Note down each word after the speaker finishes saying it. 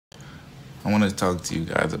I want to talk to you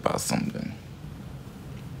guys about something.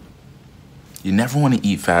 You never want to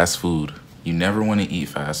eat fast food. You never want to eat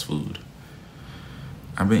fast food.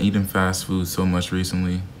 I've been eating fast food so much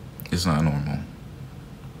recently, it's not normal.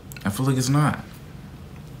 I feel like it's not.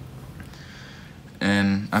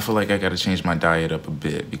 And I feel like I gotta change my diet up a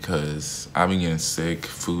bit because I've been getting sick,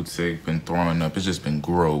 food sick, been throwing up. It's just been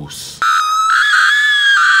gross.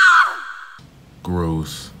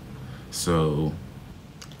 Gross. So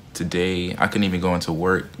today I couldn't even go into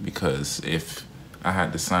work because if I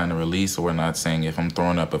had to sign a release, or we're not saying if I'm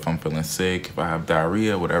throwing up, if I'm feeling sick, if I have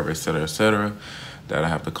diarrhea, whatever, etc., that I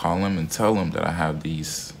have to call them and tell them that I have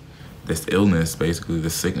this illness, basically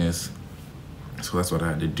this sickness. So that's what I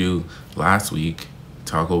had to do last week.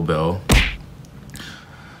 Taco Bell,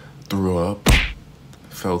 threw up,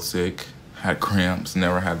 felt sick, had cramps,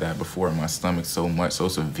 never had that before in my stomach so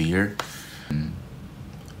severe. And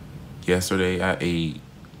yesterday I ate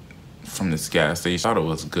from this gas station. I thought it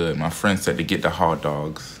was good. My friend said to get the hot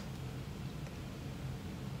dogs.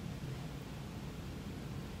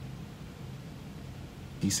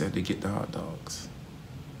 He said to get the hot dogs.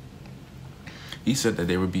 He said that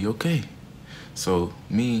they would be okay. So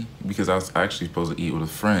me, because I was actually supposed to eat with a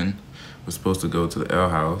friend, was supposed to go to the L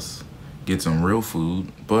house, get some real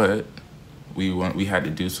food, but we had to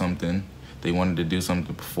do something. They wanted to do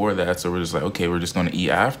something before that, so we're just like, okay, we're just gonna eat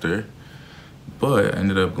after. But I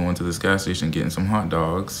ended up going to this gas station, getting some hot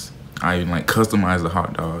dogs. I even like customized the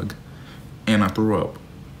hot dog, and I threw up.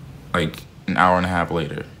 Like an hour and a half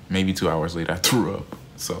later, maybe 2 hours later, I threw up.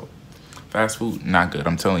 So fast food, not good.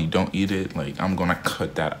 I'm telling you, don't eat it. Like, I'm gonna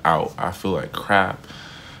cut that out. I feel like crap.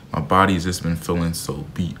 My body's just been feeling so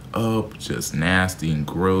beat up, just nasty and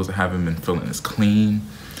gross. I haven't been feeling as clean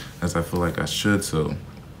as I feel like I should. So,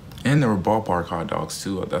 and there were ballpark hot dogs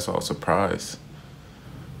too. That's why I was surprised.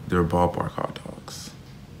 There were ballpark hot dogs.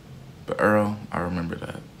 But Earl, I remember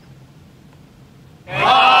that.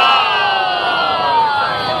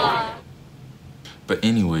 But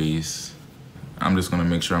anyways, I'm just gonna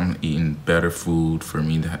make sure I'm eating better food for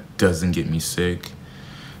me that doesn't get me sick.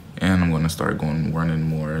 And I'm gonna start going running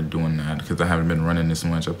more, doing that, because I haven't been running this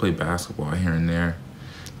much. I play basketball here and there,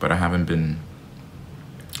 but I haven't been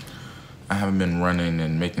running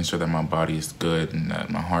and making sure that my body is good and that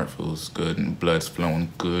my heart feels good and blood's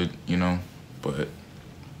flowing good, you know? But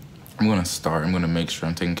I'm gonna make sure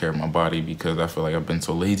I'm taking care of my body, because I feel like I've been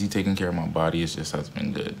so lazy taking care of my body. It just hasn't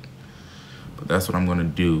been good. But that's what I'm gonna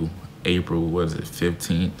do. April, what is it,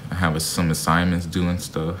 15th? I have some assignments due and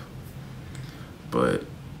stuff. But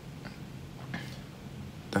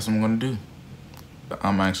that's what I'm gonna do. But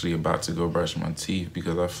I'm actually about to go brush my teeth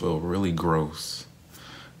because I feel really gross.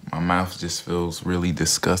 My mouth just feels really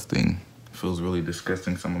disgusting. It feels really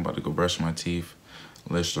disgusting, so I'm about to go brush my teeth.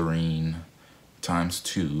 Listerine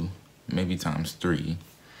 ×2, maybe ×3,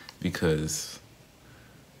 because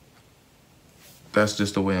that's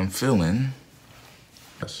just the way I'm feeling.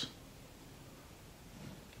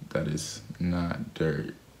 That is not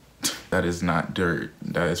dirt. That is not dirt.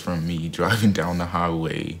 That is from me driving down the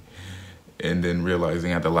highway and then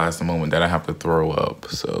realizing at the last moment that I have to throw up.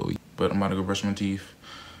 So, but I'm about to go brush my teeth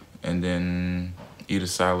and then eat a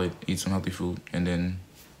salad, eat some healthy food, and then,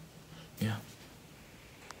 yeah.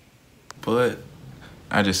 But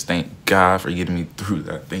I just thank God for getting me through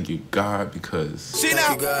that. Thank you, God, because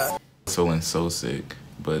I was feeling so sick.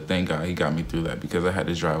 But thank God he got me through that, because I had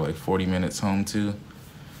to drive like 40 minutes home too.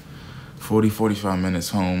 45 minutes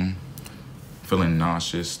home, feeling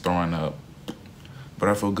nauseous, throwing up. But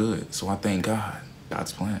I feel good, so I thank God.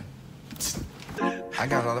 God's plan. I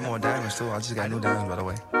got a lot more diamonds too. I just got new diamonds, by the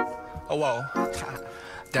way. Oh, whoa.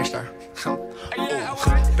 Dexter.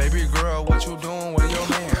 Oh, baby girl, what you doing with your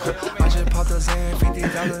man? I just popped us in $50 in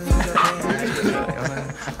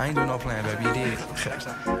Japan. I ain't doing no plan, baby. You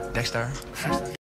did. Dexter.